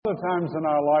other times in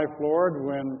our life, Lord,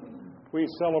 when we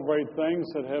celebrate things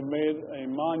that have made a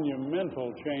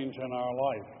monumental change in our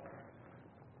life.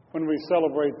 When we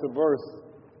celebrate the birth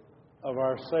of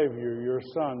our Savior, your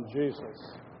Son, Jesus.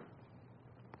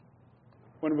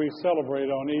 When we celebrate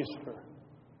on Easter.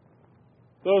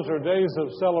 Those are days of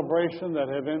celebration that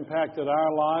have impacted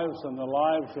our lives and the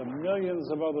lives of millions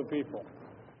of other people.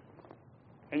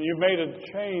 And you've made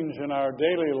a change in our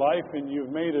daily life, and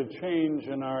you've made a change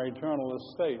in our eternal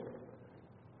estate.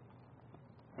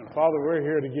 And Father, we're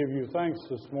here to give you thanks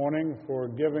this morning for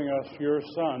giving us your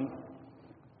Son,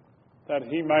 that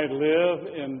he might live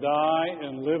and die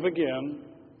and live again,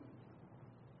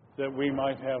 that we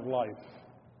might have life.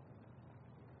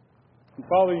 And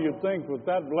Father, you'd think with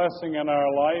that blessing in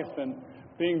our life and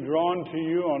being drawn to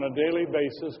you on a daily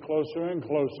basis, closer and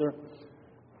closer,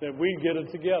 that we'd get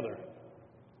it together,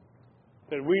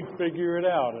 that we'd figure it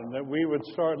out, and that we would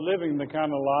start living the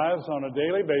kind of lives on a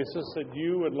daily basis that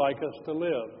you would like us to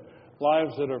live,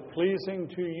 lives that are pleasing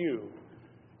to you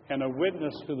and a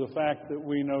witness to the fact that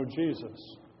we know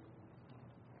Jesus.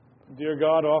 Dear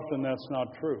God, often that's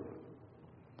not true.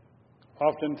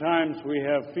 Oftentimes we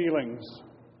have feelings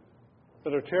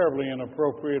that are terribly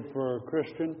inappropriate for a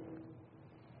Christian.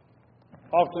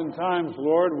 Oftentimes,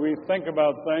 Lord, we think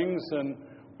about things and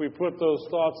we put those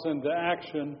thoughts into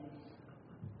action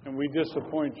and we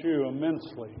disappoint you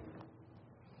immensely.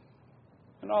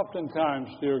 And oftentimes,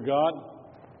 dear God,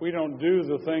 we don't do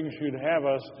the things you'd have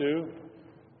us do.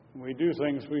 We do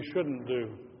things we shouldn't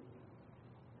do.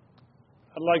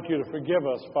 I'd like you to forgive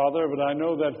us, Father, but I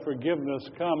know that forgiveness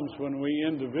comes when we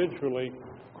individually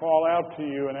call out to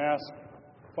you and ask,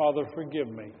 Father, forgive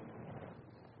me.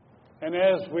 And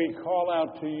as we call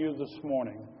out to you this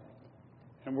morning,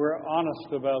 and we're honest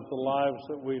about the lives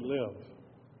that we live,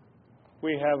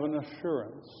 we have an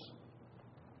assurance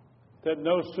that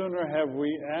no sooner have we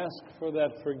asked for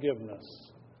that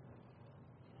forgiveness,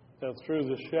 that through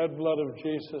the shed blood of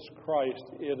Jesus Christ,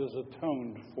 it is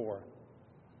atoned for.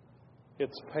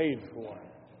 It's paid for.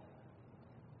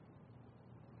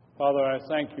 Father, I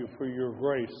thank you for your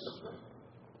grace,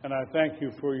 and I thank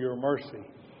you for your mercy.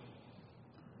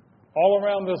 All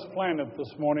around this planet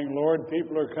this morning, Lord,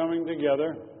 people are coming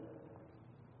together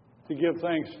to give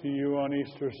thanks to you on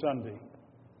Easter Sunday,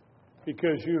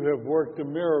 because you have worked a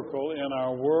miracle in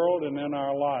our world and in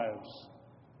our lives.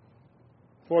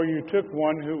 For you took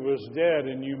one who was dead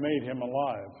and you made him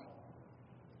alive.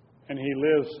 And he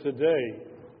lives today.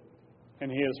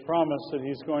 And he has promised that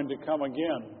he's going to come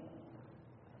again.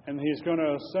 And he's going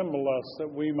to assemble us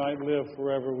that we might live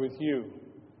forever with you.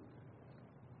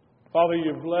 Father,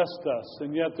 you've blessed us.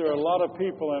 And yet there are a lot of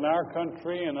people in our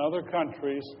country and other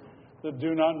countries that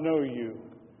do not know you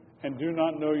and do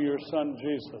not know your Son,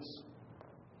 Jesus.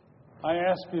 I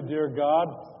ask you, dear God,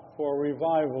 for a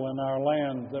revival in our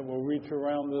land that will reach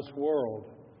around this world.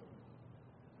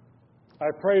 I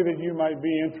pray that you might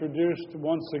be introduced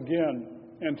once again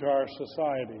into our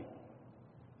society.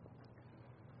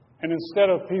 And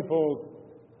instead of people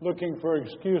looking for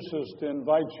excuses to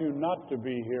invite you not to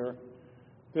be here,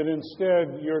 that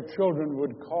instead your children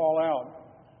would call out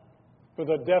with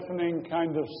a deafening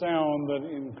kind of sound that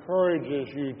encourages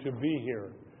you to be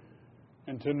here,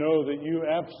 and to know that you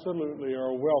absolutely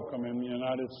are welcome in the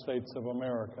United States of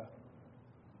America.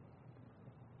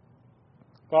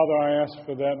 Father, I ask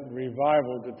for that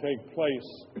revival to take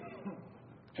place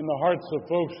in the hearts of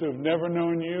folks who have never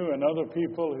known you and other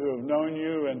people who have known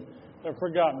you and have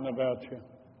forgotten about you.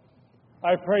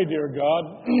 I pray, dear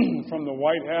God, from the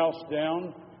White House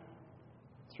down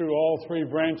through all three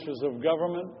branches of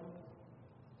government,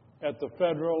 at the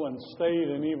federal and state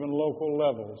and even local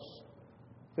levels,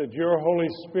 that your Holy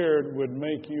Spirit would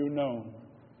make you known.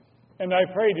 And I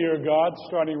pray, dear God,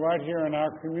 starting right here in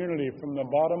our community from the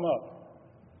bottom up,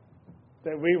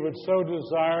 that we would so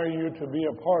desire you to be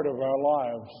a part of our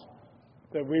lives,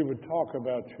 that we would talk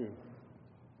about you,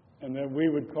 and that we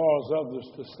would cause others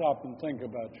to stop and think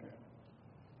about you.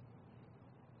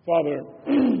 Father,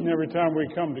 every time we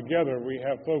come together, we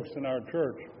have folks in our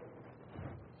church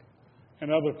and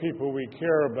other people we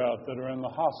care about that are in the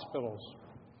hospitals,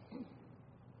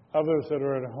 others that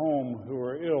are at home who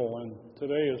are ill, and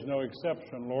today is no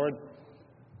exception, Lord.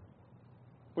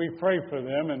 We pray for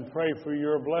them and pray for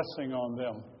your blessing on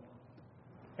them.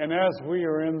 And as we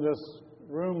are in this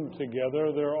room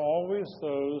together, there are always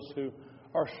those who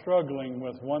are struggling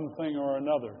with one thing or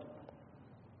another.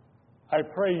 I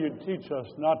pray you'd teach us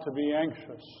not to be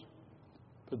anxious,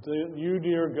 but that you,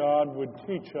 dear God, would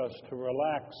teach us to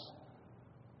relax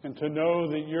and to know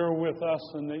that you're with us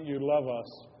and that you love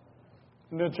us,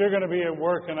 and that you're going to be at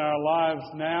work in our lives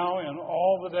now and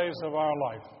all the days of our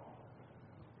life.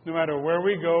 No matter where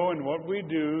we go and what we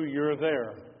do, you're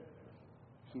there.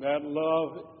 And that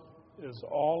love is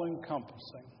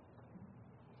all-encompassing.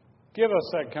 Give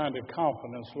us that kind of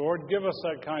confidence, Lord. Give us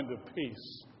that kind of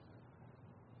peace.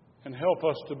 And help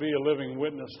us to be a living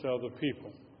witness to other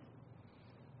people.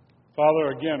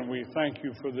 Father, again, we thank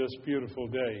you for this beautiful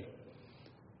day.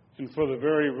 And for the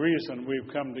very reason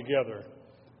we've come together.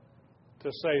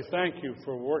 To say thank you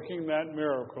for working that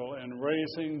miracle and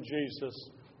raising Jesus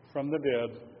from the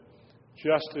dead,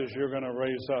 just as you're going to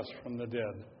raise us from the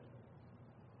dead.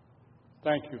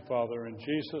 Thank you, Father, in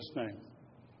Jesus' name.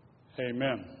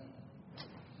 Amen.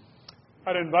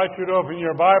 I'd invite you to open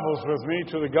your Bibles with me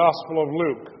to the Gospel of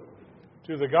Luke.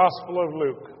 To the Gospel of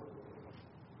Luke.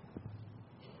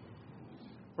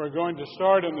 We're going to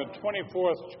start in the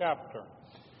 24th chapter,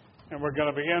 and we're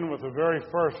going to begin with the very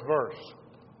first verse.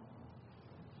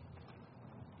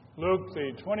 Luke,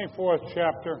 the 24th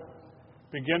chapter,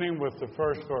 beginning with the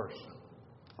first verse.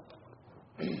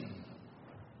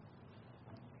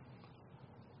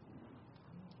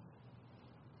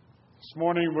 This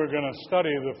morning we're going to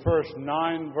study the first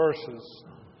 9 verses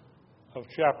of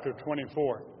chapter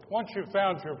 24. Once you've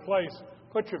found your place,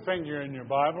 put your finger in your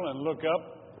Bible and look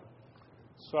up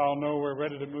so I'll know we're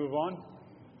ready to move on.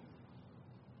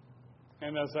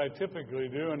 And as I typically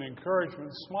do, an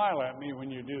encouragement, smile at me when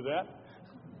you do that.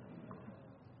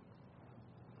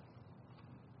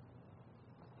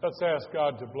 Let's ask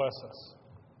God to bless us.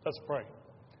 Let's pray.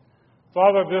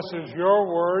 Father, this is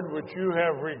your word which you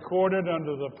have recorded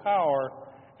under the power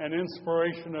and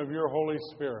inspiration of your Holy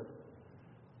Spirit.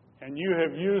 And you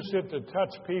have used it to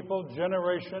touch people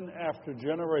generation after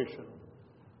generation.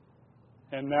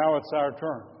 And now it's our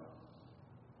turn.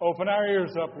 Open our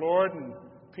ears up, Lord, and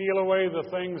peel away the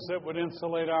things that would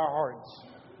insulate our hearts.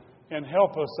 And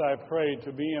help us, I pray,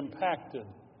 to be impacted,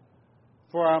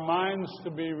 for our minds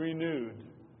to be renewed,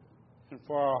 and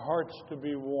for our hearts to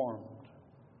be warmed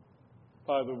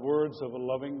by the words of a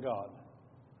loving God.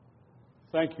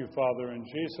 Thank you, Father, in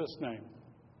Jesus' name.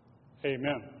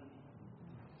 Amen.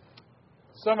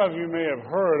 Some of you may have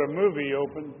heard a movie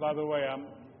opened. By the way, I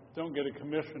don't get a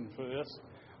commission for this.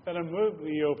 But a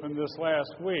movie opened this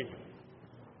last week.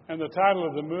 And the title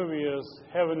of the movie is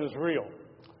Heaven is Real.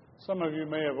 Some of you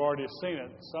may have already seen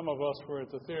it. Some of us were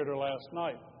at the theater last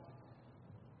night.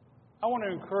 I want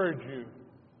to encourage you,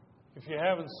 if you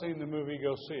haven't seen the movie,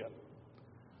 go see it.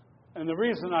 And the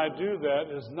reason I do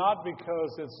that is not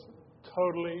because it's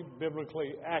totally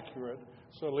biblically accurate,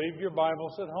 so leave your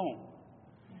Bibles at home.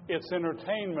 It's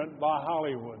entertainment by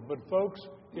Hollywood, but folks,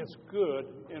 it's good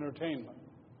entertainment.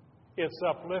 It's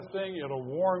uplifting, it'll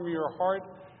warm your heart,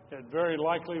 it very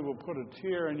likely will put a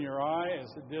tear in your eye as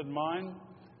it did mine.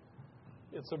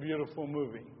 It's a beautiful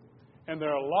movie. And there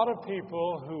are a lot of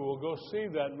people who will go see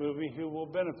that movie who will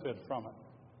benefit from it.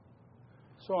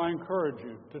 So I encourage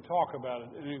you to talk about it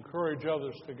and encourage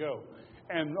others to go.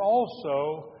 And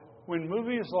also, when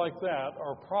movies like that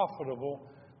are profitable,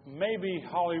 maybe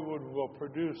Hollywood will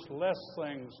produce less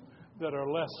things that are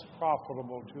less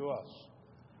profitable to us.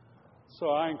 So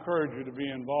I encourage you to be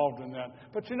involved in that.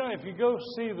 But you know, if you go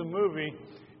see the movie,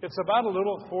 it's about a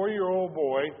little 4-year-old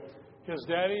boy. His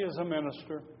daddy is a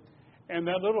minister. And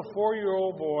that little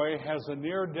 4-year-old boy has a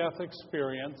near-death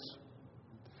experience.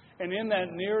 And in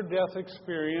that near-death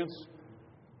experience,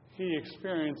 he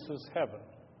experiences heaven.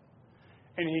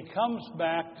 And he comes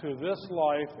back to this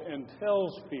life and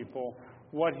tells people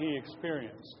what he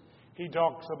experienced. He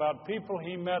talks about people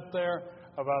he met there,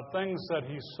 about things that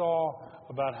he saw,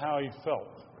 about how he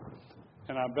felt.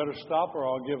 And I better stop or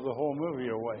I'll give the whole movie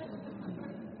away.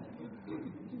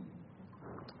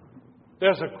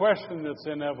 There's a question that's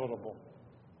inevitable.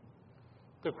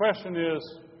 The question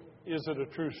is it a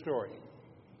true story?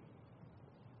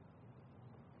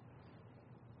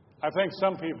 I think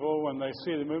some people, when they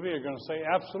see the movie, are going to say,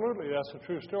 absolutely, that's a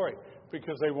true story,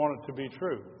 because they want it to be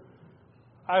true.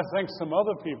 I think some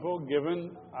other people,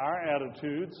 given our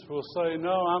attitudes, will say,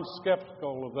 no, I'm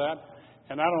skeptical of that,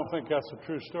 and I don't think that's a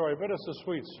true story, but it's a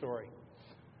sweet story.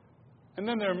 And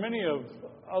then there are many of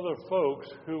other folks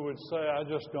who would say, I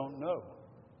just don't know.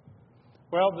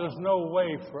 Well, there's no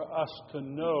way for us to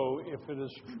know if it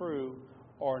is true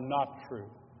or not true.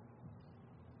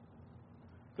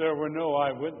 There were no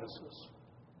eyewitnesses.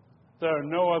 There are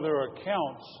no other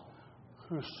accounts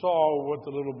who saw what the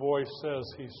little boy says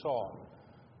he saw.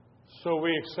 So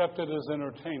we accept it as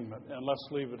entertainment, and let's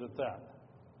leave it at that.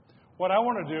 What I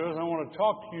want to do is I want to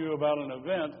talk to you about an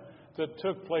event that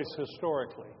took place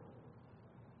historically,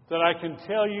 that I can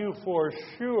tell you for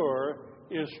sure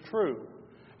is true.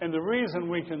 And the reason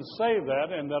we can say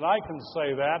that, and that I can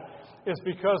say that, is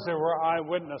because there were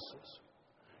eyewitnesses.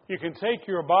 You can take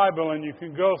your Bible and you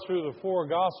can go through the four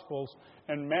Gospels,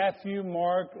 and Matthew,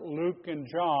 Mark, Luke, and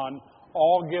John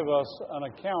all give us an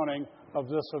accounting of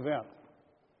this event.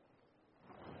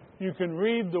 You can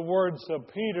read the words of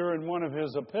Peter in one of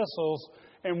his epistles,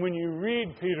 and when you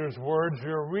read Peter's words,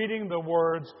 you're reading the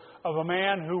words of a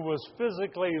man who was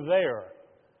physically there,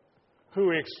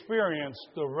 who experienced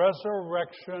the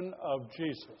resurrection of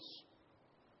Jesus.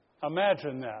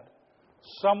 Imagine that.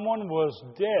 Someone was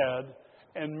dead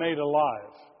and made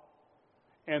alive,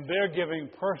 and they're giving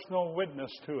personal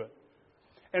witness to it.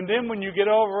 And then when you get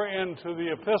over into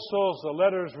the epistles, the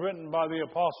letters written by the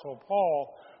Apostle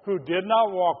Paul, who did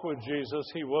not walk with Jesus,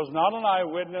 he was not an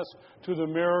eyewitness to the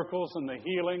miracles and the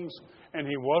healings, and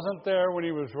he wasn't there when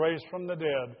he was raised from the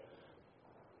dead.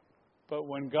 But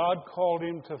when God called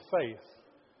him to faith,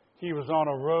 he was on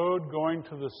a road going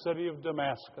to the city of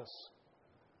Damascus,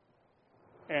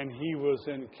 and he was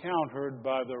encountered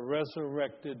by the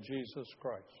resurrected Jesus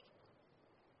Christ.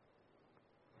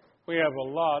 We have a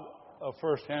lot of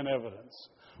firsthand evidence.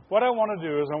 What I want to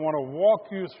do is I want to walk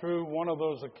you through one of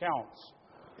those accounts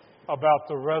about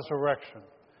the resurrection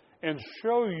and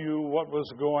show you what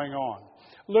was going on.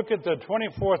 Look at the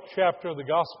 24th chapter of the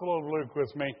Gospel of Luke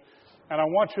with me, and I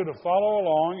want you to follow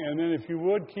along, and then if you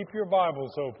would, keep your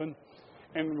Bibles open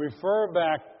and refer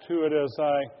back to it as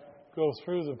I go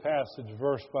through the passage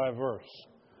verse by verse.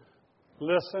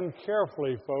 Listen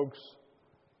carefully, folks.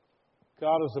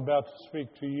 God is about to speak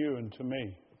to you and to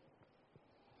me.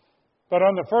 But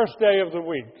on the first day of the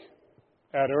week,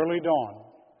 at early dawn,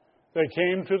 they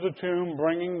came to the tomb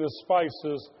bringing the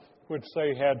spices which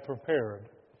they had prepared.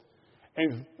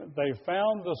 And they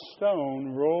found the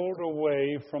stone rolled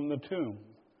away from the tomb.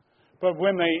 But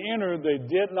when they entered, they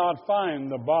did not find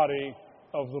the body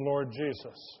of the Lord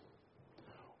Jesus.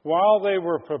 While they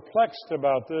were perplexed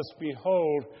about this,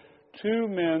 behold, two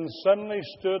men suddenly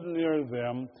stood near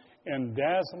them in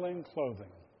dazzling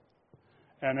clothing.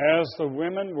 And as the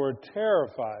women were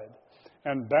terrified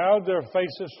and bowed their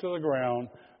faces to the ground,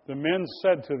 the men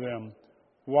said to them,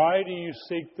 "Why do you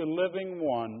seek the living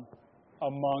one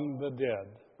among the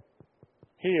dead?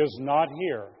 He is not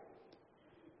here,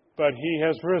 but he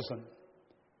has risen.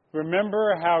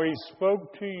 Remember how he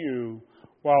spoke to you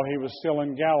while he was still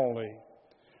in Galilee,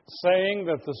 saying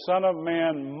that the Son of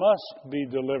Man must be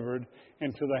delivered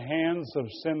into the hands of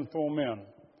sinful men,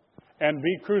 and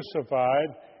be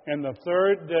crucified, and the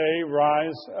third day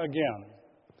rise again."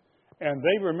 And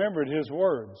they remembered his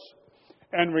words,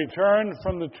 and returned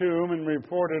from the tomb and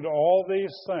reported all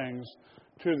these things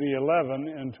to the 11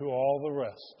 and to all the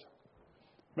rest.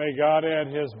 May God add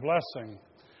his blessing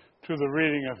to the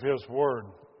reading of his word.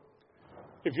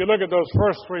 If you look at those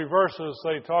first three verses,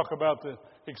 they talk about the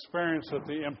experience at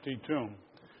the empty tomb.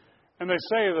 And they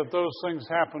say that those things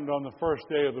happened on the first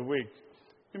day of the week.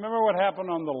 You remember what happened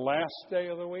on the last day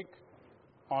of the week?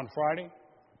 On Friday?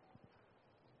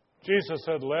 Jesus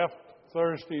had left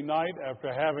Thursday night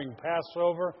after having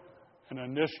Passover and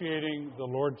initiating the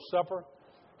Lord's Supper,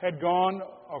 had gone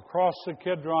across the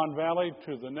Kidron Valley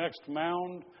to the next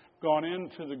mound, gone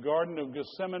into the Garden of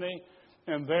Gethsemane,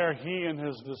 and there he and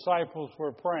his disciples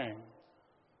were praying.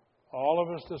 All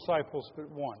of his disciples but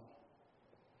one.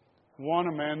 One,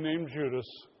 a man named Judas,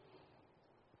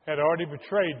 had already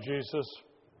betrayed Jesus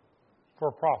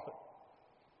for profit.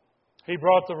 He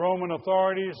brought the Roman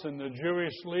authorities and the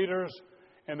Jewish leaders,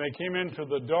 and they came into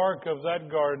the dark of that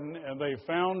garden, and they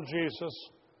found Jesus,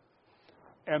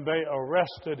 and they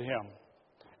arrested him.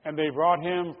 And they brought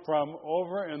him from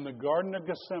over in the Garden of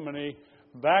Gethsemane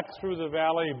back through the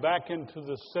valley, back into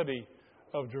the city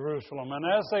of Jerusalem. And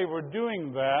as they were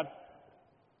doing that,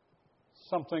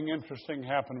 something interesting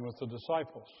happened with the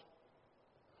disciples.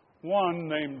 One,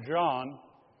 named John,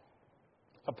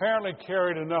 apparently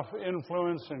carried enough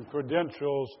influence and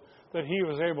credentials that he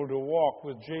was able to walk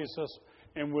with Jesus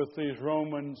and with these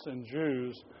Romans and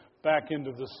Jews back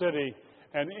into the city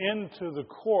and into the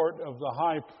court of the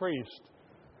high priest.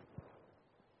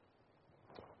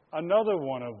 Another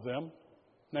one of them,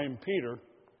 named Peter,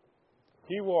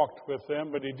 he walked with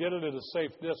them, but he did it at a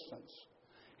safe distance.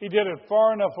 He did it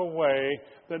far enough away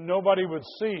that nobody would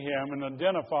see him and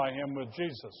identify him with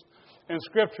Jesus. And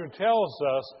Scripture tells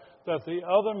us that the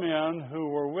other men who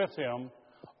were with him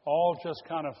all just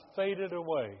kind of faded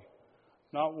away,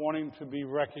 not wanting to be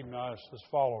recognized as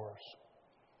followers.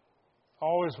 I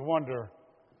always wonder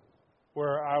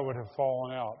where I would have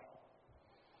fallen out.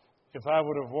 If I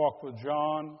would have walked with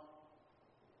John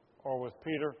or with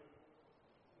Peter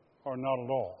or not at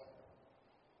all.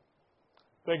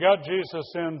 They got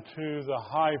Jesus into the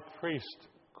high priest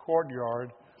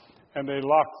courtyard and they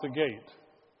locked the gate.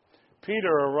 Peter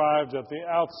arrived at the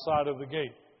outside of the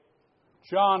gate.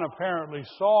 John apparently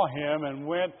saw him and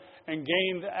went and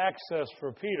gained access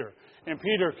for Peter. And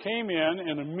Peter came in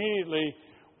and immediately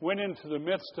went into the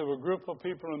midst of a group of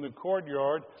people in the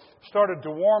courtyard, started to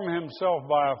warm himself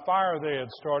by a fire they had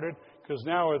started, because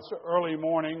now it's early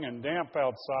morning and damp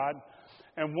outside.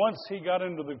 And once he got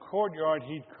into the courtyard,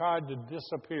 he tried to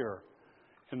disappear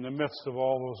in the midst of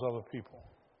all those other people.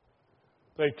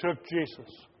 They took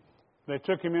Jesus. They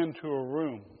took him into a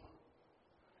room.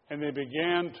 And they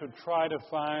began to try to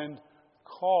find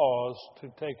cause to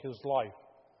take his life.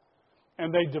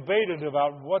 And they debated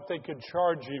about what they could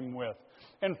charge him with.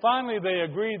 And finally they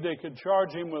agreed they could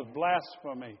charge him with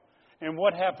blasphemy. And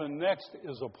what happened next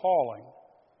is appalling.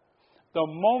 The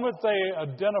moment they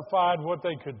identified what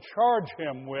they could charge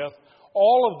him with,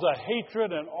 all of the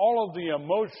hatred and all of the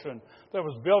emotion that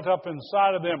was built up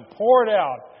inside of them poured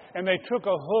out. And they took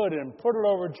a hood and put it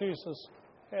over Jesus'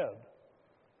 head.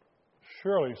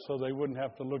 Surely so they wouldn't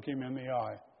have to look him in the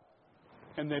eye.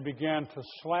 And they began to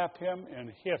slap him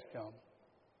and hit him.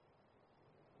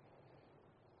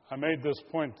 I made this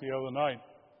point the other night.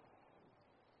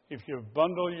 If you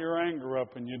bundle your anger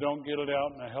up and you don't get it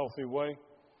out in a healthy way,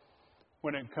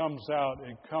 when it comes out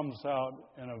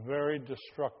in a very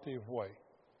destructive way.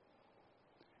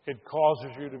 It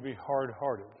causes you to be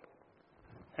hard-hearted.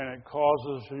 And it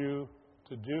causes you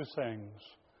to do things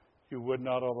you would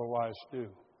not otherwise do.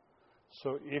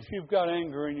 So if you've got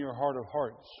anger in your heart of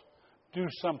hearts, do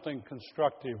something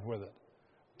constructive with it.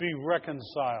 Be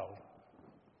reconciled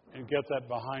and get that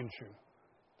behind you,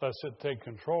 lest it take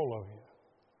control of you.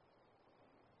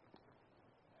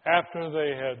 After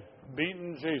they had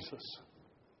beaten Jesus,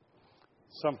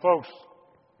 some folks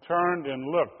turned and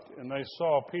looked, and they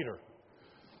saw Peter.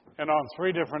 And on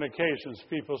 3 different occasions,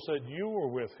 people said, "You were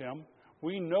with him.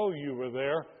 We know you were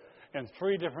there." And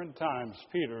 3 different times,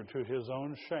 Peter, to his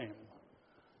own shame,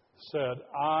 said,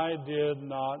 "I did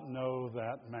not know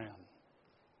that man."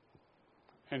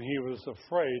 And he was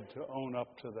afraid to own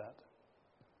up to that.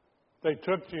 They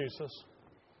took Jesus,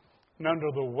 and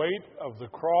under the weight of the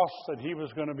cross that he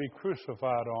was going to be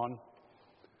crucified on,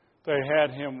 they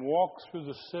had him walk through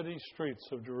the city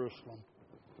streets of Jerusalem.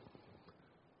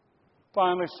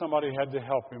 Finally, somebody had to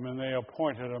help him, and they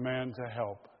appointed a man to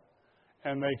help.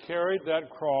 And they carried that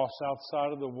cross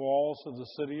outside of the walls of the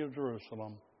city of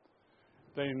Jerusalem.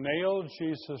 They nailed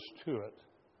Jesus to it,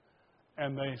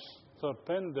 and they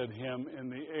suspended him in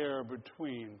the air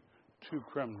between 2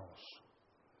 criminals.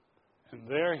 And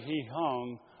there he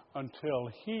hung until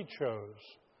he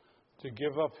chose to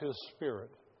give up his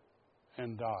spirit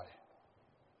and die.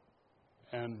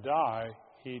 And die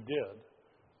he did.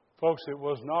 Folks, it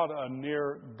was not a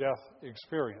near-death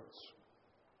experience.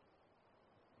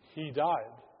 He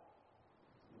died,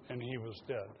 and he was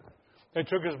dead. They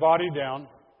took his body down.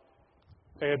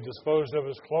 They had disposed of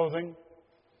his clothing.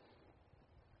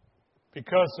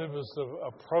 Because it was the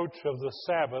approach of the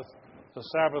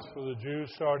Sabbath for the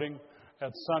Jews starting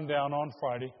at sundown on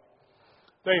Friday,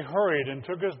 they hurried and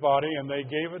took his body and they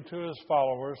gave it to his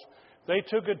followers. They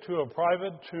took it to a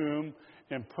private tomb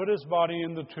and put his body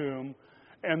in the tomb.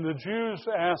 And the Jews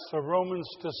asked the Romans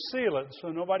to seal it so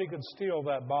nobody could steal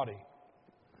that body.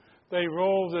 They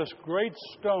rolled this great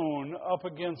stone up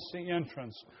against the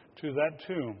entrance to that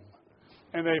tomb.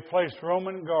 And they placed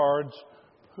Roman guards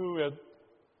who, at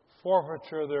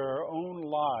forfeiture of their own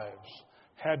lives,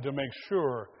 had to make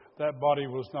sure that body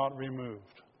was not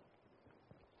removed.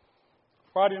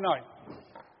 Friday night.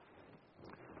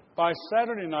 By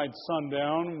Saturday night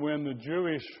sundown, when the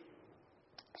Jewish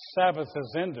Sabbath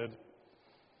has ended,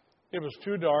 it was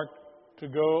too dark to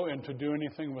go and to do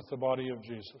anything with the body of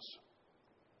Jesus.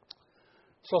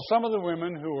 So some of the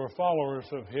women who were followers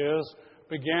of his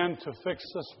began to fix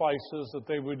the spices that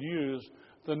they would use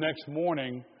the next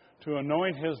morning to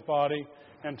anoint his body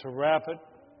and to wrap it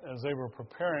as they were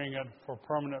preparing it for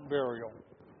permanent burial.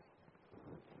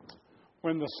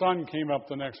 When the sun came up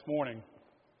the next morning,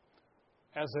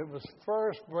 as it was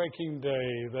first breaking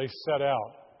day, they set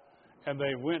out and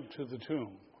they went to the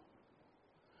tomb.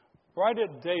 Right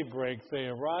at daybreak, they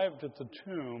arrived at the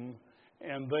tomb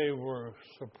and they were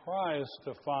surprised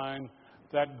to find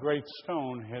that great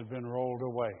stone had been rolled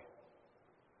away.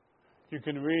 You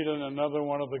can read in another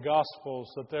one of the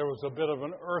Gospels that there was a bit of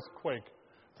an earthquake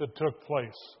that took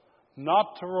place,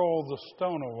 not to roll the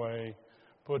stone away,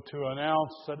 but to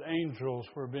announce that angels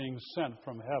were being sent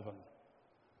from heaven.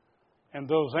 And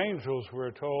those angels,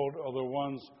 we're told, are the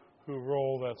ones who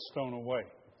roll that stone away.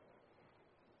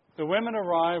 The women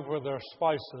arrived with their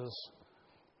spices,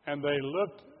 and they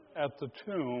looked at the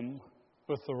tomb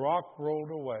with the rock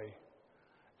rolled away,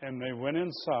 and they went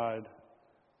inside,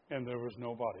 and there was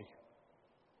nobody.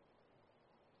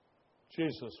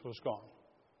 Jesus was gone.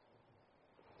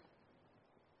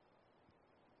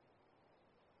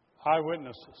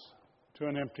 Eyewitnesses to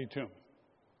an empty tomb.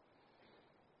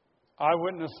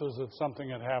 Eyewitnesses that something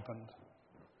had happened.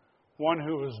 One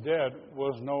who was dead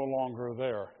was no longer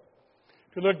there.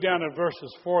 If you look down at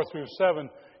verses 4 through 7,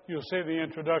 you'll see the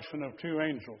introduction of two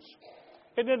angels.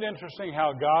 Isn't it interesting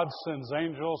how God sends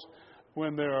angels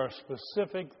when there are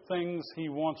specific things He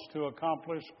wants to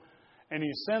accomplish? And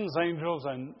He sends angels,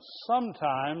 and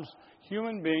sometimes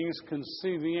human beings can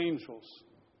see the angels.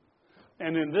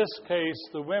 And in this case,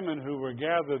 the women who were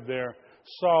gathered there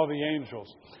saw the angels.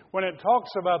 When it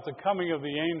talks about the coming of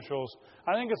the angels,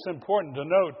 I think it's important to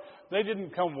note they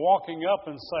didn't come walking up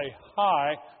and say,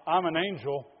 "Hi, I'm an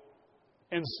angel."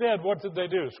 Instead, what did they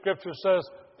do? Scripture says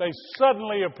they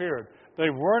suddenly appeared. They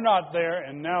were not there,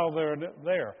 and now they're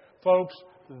there. Folks,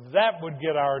 that would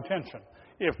get our attention.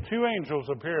 If two angels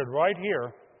appeared right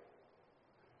here,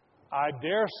 I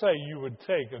dare say you would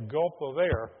take a gulp of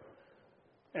air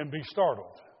and be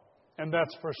startled. And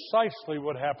that's precisely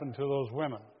what happened to those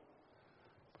women.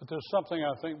 But there's something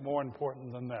I think more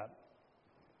important than that.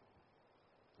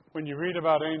 When you read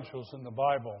about angels in the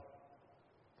Bible,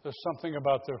 there's something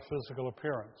about their physical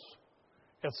appearance.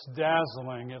 It's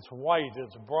dazzling, it's white,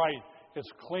 it's bright,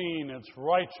 it's clean, it's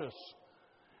righteous.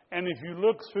 And if you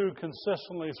look through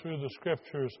consistently through the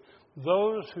Scriptures,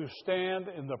 those who stand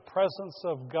in the presence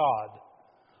of God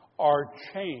are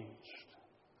changed.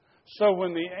 So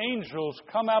when the angels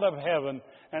come out of heaven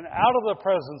and out of the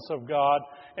presence of God,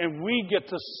 and we get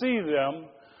to see them,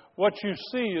 what you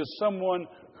see is someone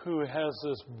who has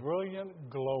this brilliant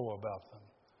glow about them.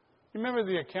 You remember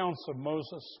the accounts of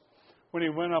Moses when he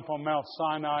went up on Mount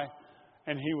Sinai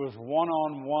and he was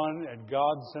one-on-one at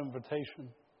God's invitation?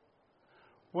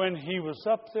 When he was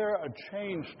up there, a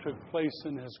change took place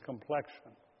in his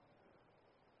complexion.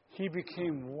 He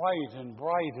became white and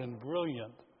bright and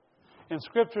brilliant. And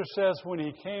Scripture says when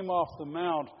he came off the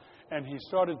mount and he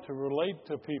started to relate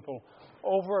to people,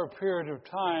 over a period of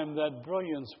time, that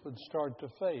brilliance would start to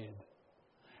fade.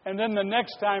 And then the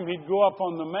next time he'd go up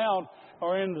on the mount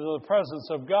or into the presence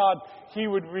of God, he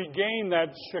would regain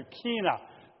that Shekinah,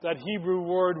 that Hebrew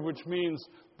word which means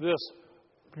this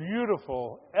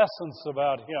beautiful essence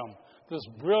about him, this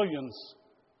brilliance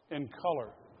in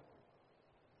color.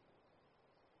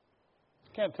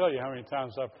 I can't tell you how many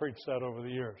times I've preached that over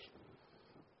the years.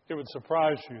 It would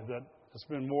surprise you that it's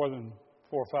been more than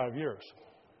 4 or 5 years.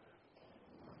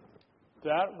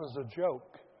 That was a joke.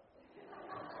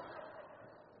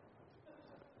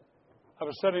 I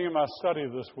was sitting in my study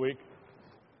this week,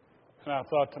 and I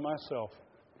thought to myself,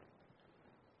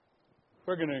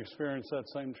 we're going to experience that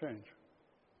same change.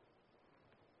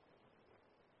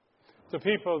 The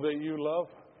people that you love,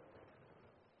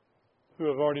 who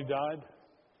have already died,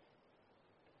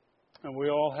 and we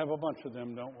all have a bunch of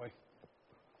them, don't we?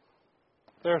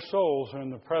 Their souls are in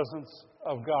the presence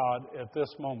of God at this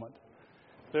moment.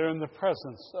 They're in the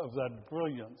presence of that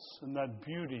brilliance and that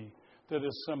beauty that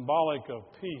is symbolic of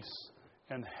peace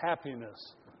and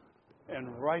happiness and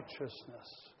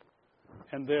righteousness.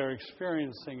 And they're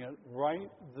experiencing it right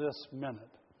this minute.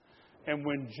 And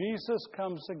when Jesus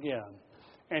comes again,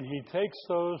 and He takes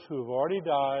those who have already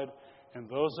died and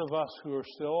those of us who are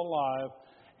still alive,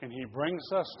 and He brings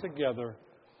us together,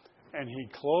 and He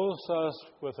clothes us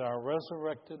with our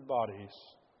resurrected bodies,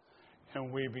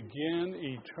 and we begin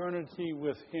eternity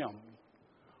with Him,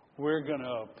 we're going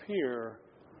to appear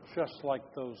just like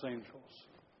those angels.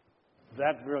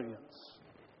 That brilliance.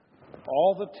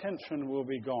 All the tension will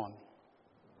be gone.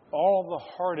 All the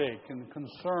heartache and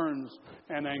concerns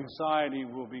and anxiety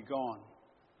will be gone.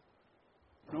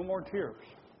 No more tears.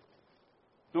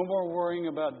 No more worrying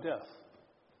about death.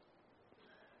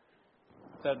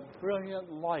 That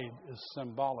brilliant light is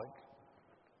symbolic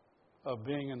of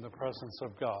being in the presence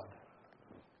of God.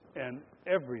 And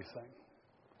everything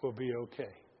will be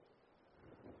okay.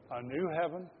 A new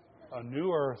heaven, a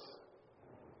new earth,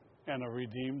 and a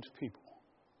redeemed people.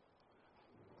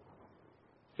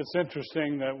 It's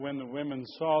interesting that when the women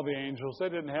saw the angels, they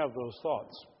didn't have those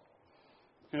thoughts.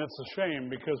 And it's a shame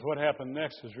because what happened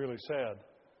next is really sad.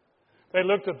 They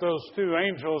looked at those two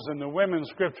angels, and the women,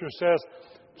 Scripture says,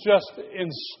 just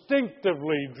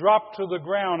instinctively dropped to the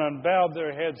ground and bowed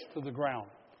their heads to the ground.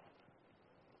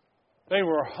 They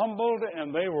were humbled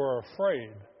and they were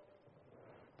afraid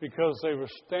because they were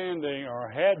standing or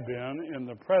had been in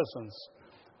the presence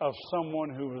of someone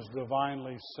who was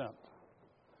divinely sent.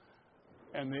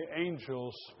 And the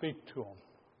angels speak to them.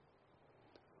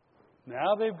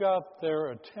 Now they've got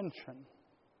their attention.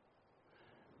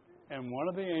 And one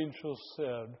of the angels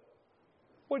said,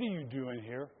 "What are you doing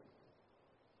here?"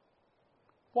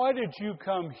 Why did you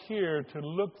come here to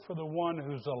look for the one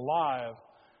who's alive,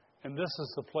 and this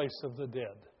is the place of the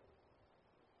dead?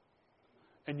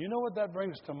 And you know what that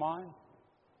brings to mind?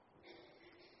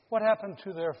 What happened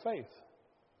to their faith?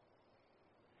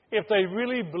 If they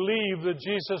really believed that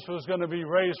Jesus was going to be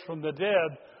raised from the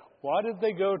dead, why did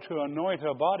they go to anoint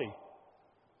a body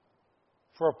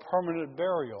for a permanent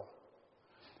burial?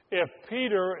 If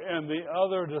Peter and the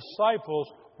other disciples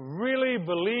really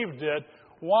believed it,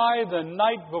 why the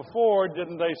night before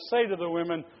didn't they say to the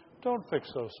women, don't fix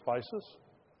those spices?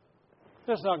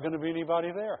 There's not going to be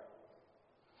anybody there.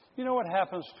 You know what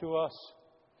happens to us?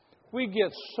 We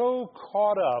get so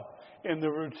caught up in the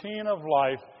routine of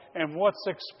life and what's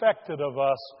expected of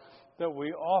us that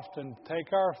we often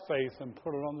take our faith and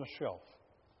put it on the shelf.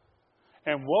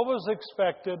 And what was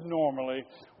expected normally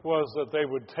was that they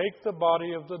would take the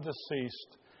body of the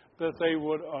deceased, that they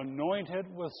would anoint it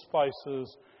with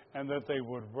spices, and that they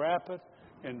would wrap it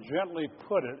and gently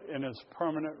put it in its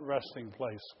permanent resting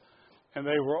place. And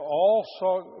they were all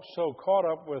so caught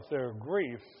up with their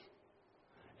grief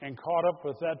and caught up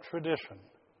with that tradition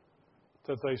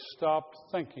that they stopped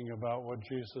thinking about what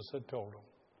Jesus had told them.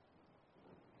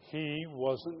 He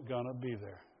wasn't going to be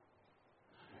there.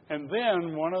 And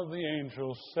then one of the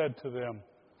angels said to them,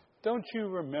 don't you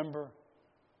remember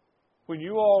when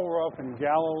you all were up in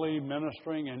Galilee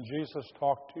ministering and Jesus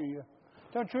talked to you?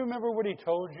 Don't you remember what he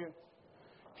told you?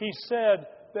 He said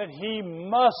that he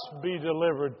must be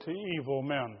delivered to evil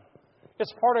men.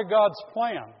 It's part of God's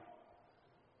plan.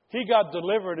 He got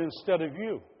delivered instead of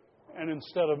you and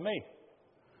instead of me.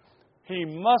 He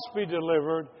must be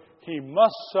delivered. He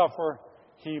must suffer.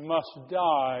 He must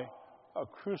die a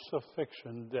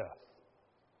crucifixion death.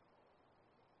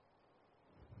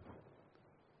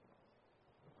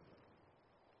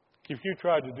 If you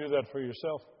tried to do that for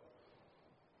yourself,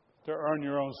 to earn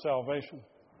your own salvation,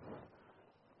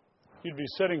 you'd be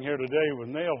sitting here today with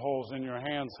nail holes in your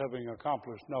hands having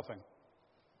accomplished nothing.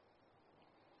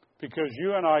 Because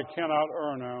you and I cannot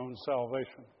earn our own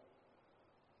salvation.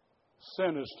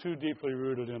 Sin is too deeply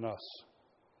rooted in us.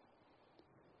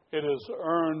 It is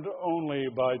earned only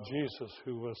by Jesus,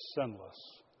 who was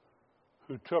sinless,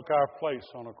 who took our place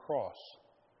on a cross.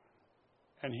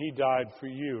 And he died for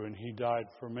you, and he died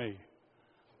for me.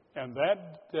 And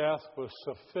that death was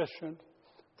sufficient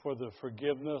for the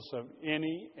forgiveness of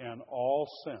any and all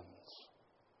sins.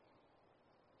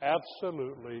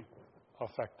 Absolutely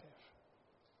effective.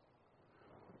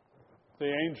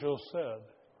 The angel said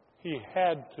he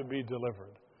had to be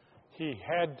delivered. He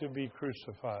had to be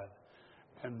crucified.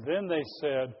 And then they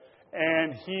said,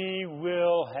 and he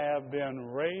will have been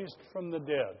raised from the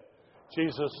dead.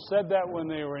 Jesus said that when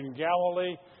they were in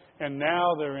Galilee, and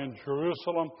now they're in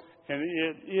Jerusalem, and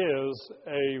it is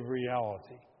a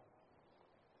reality.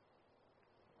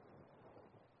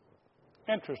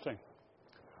 Interesting.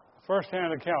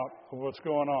 First-hand account of what's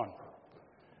going on.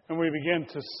 And we begin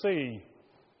to see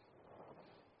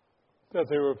that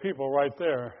there were people right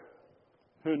there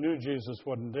who knew Jesus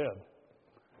wasn't dead.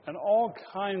 And all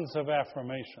kinds of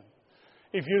affirmation.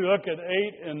 If you look at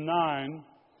 8 and 9,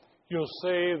 you'll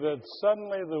see that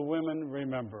suddenly the women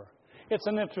remember. It's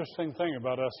an interesting thing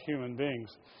about us human beings.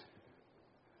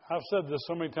 I've said this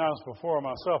so many times before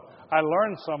myself. I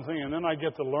learn something and then I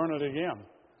get to learn it again.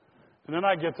 And then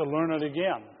I get to learn it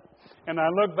again. And I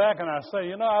look back and I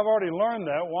say, I've already learned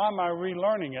that. Why am I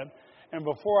relearning it? And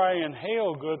before I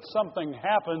inhale good, something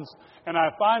happens and I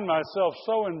find myself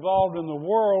so involved in the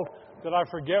world that I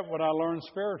forget what I learned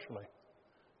spiritually.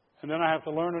 And then I have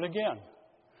to learn it again.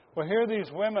 Well, here these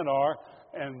women are,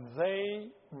 and they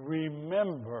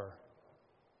remember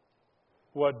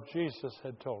what Jesus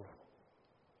had told them.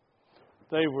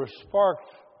 They were sparked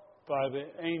by the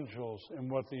angels and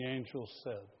what the angels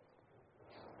said.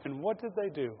 And what did they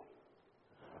do?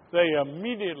 They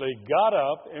immediately got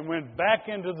up and went back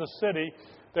into the city.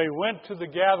 They went to the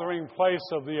gathering place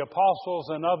of the apostles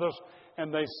and others,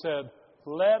 and they said,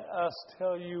 let us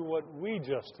tell you what we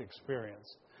just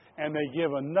experienced. And they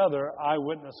give another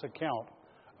eyewitness account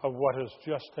of what has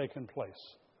just taken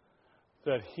place,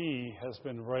 that he has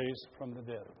been raised from the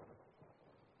dead.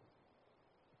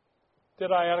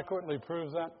 Did I adequately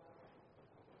prove that?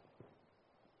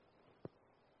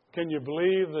 Can you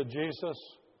believe that Jesus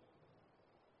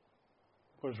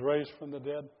was raised from the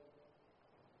dead?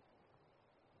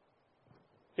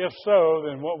 If so,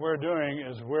 then what we're doing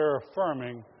is we're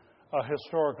affirming a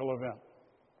historical event.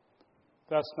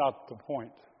 That's not the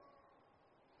point.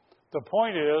 The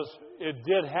point is, it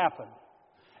did happen.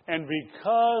 And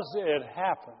because it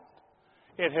happened,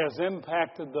 it has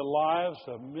impacted the lives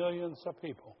of millions of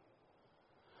people.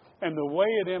 And the way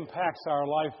it impacts our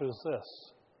life is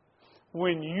this.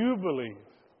 when you believe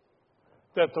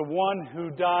that the one who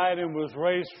died and was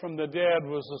raised from the dead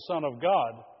was the Son of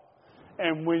God,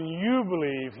 and when you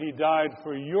believe He died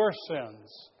for your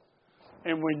sins,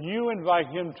 and when you invite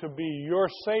Him to be your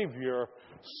Savior,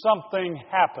 something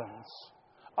happens,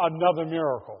 another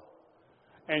miracle.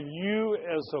 And you,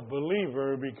 as a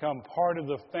believer, become part of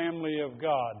the family of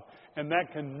God. And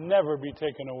that can never be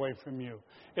taken away from you.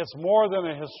 It's more than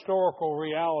a historical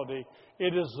reality.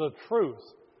 It is the truth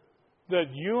that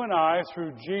you and I,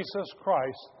 through Jesus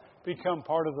Christ, become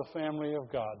part of the family of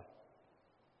God.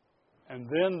 And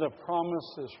then the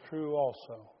promise is true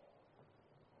also,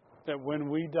 that when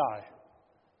we die,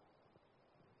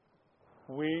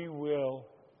 we will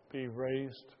be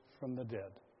raised from the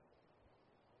dead.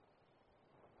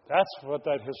 That's what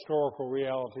that historical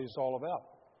reality is all about.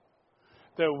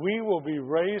 That we will be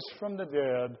raised from the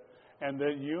dead, and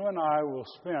that you and I will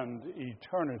spend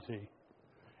eternity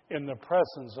in the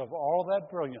presence of all that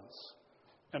brilliance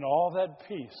and all that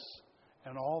peace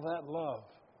and all that love.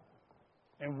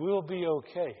 And we'll be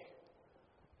okay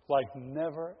like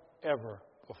never, ever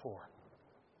before.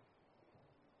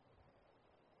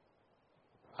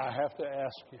 I have to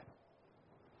ask you,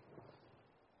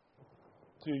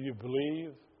 do you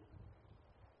believe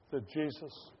that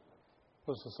Jesus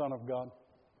was the Son of God?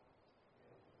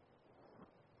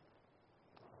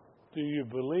 Do you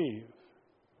believe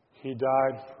He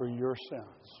died for your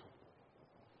sins?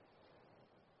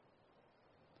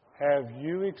 Have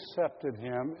you accepted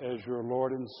Him as your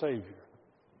Lord and Savior?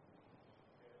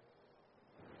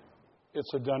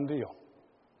 It's a done deal.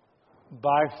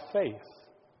 By faith,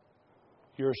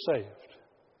 you're saved.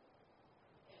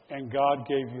 And God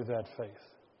gave you that faith.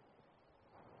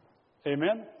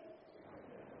 Amen?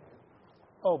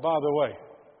 Oh, by the way,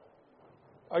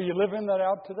 are you living that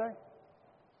out today?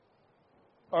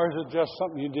 Or is it just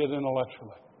something you did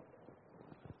intellectually?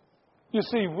 You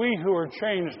see, we who are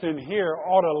changed in here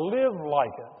ought to live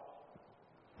like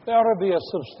it. There ought to be a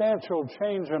substantial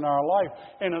change in our life,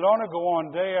 and it ought to go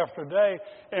on day after day.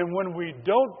 And when we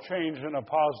don't change in a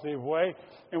positive way,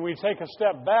 and we take a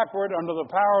step backward under the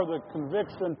power of the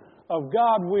conviction of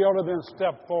God, we ought to then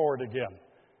step forward again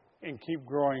and keep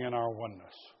growing in our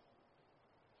oneness.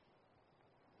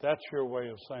 That's your way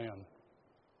of saying,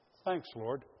 thanks,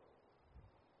 Lord.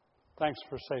 Thanks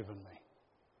for saving me.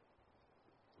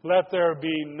 Let there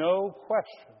be no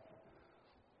question.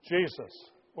 Jesus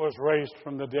was raised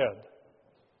from the dead.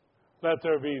 Let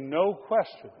there be no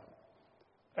question.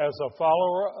 As a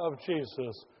follower of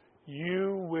Jesus,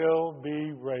 you will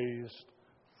be raised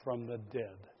from the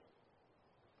dead.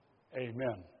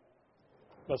 Amen.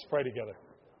 Let's pray together.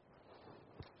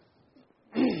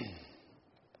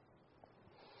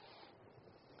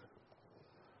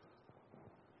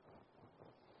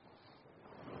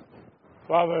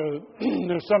 Father,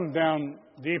 there's something down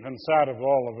deep inside of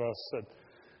all of us that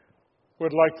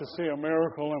would like to see a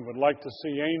miracle and would like to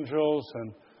see angels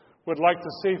and would like to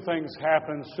see things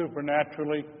happen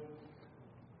supernaturally.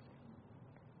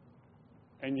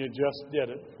 And you just did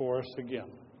it for us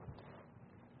again.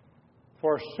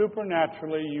 For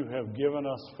supernaturally you have given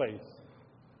us faith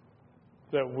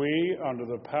that we, under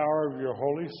the power of your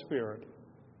Holy Spirit,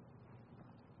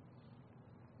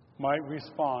 might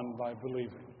respond by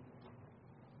believing.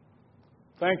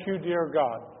 Thank you, dear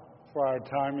God, for our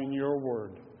time in your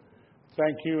word.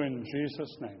 Thank you in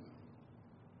Jesus' name.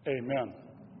 Amen.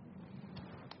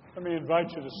 Let me invite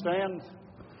you to stand.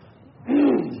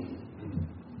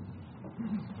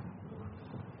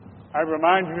 I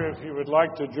remind you, if you would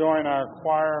like to join our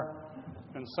choir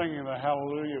in singing the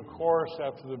Hallelujah chorus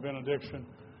after the benediction,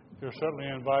 you're certainly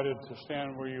invited to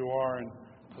stand where you are and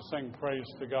to sing praise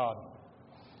to God.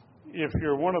 If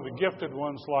you're one of the gifted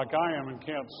ones like I am and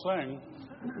can't sing,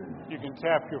 you can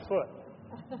tap your foot,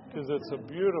 because it's a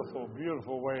beautiful,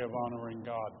 beautiful way of honoring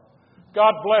God.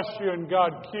 God bless you and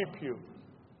God keep you.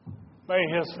 May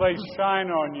His face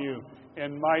shine on you,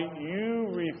 and might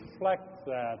you reflect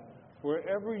that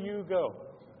wherever you go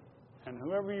and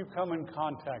whoever you come in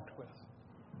contact with.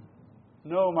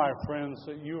 Know, my friends,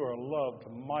 that you are loved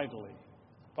mightily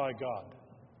by God.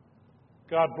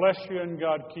 God bless you and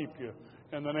God keep you.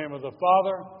 In the name of the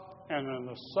Father, and in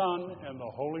the Son, and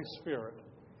the Holy Spirit.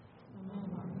 Amen.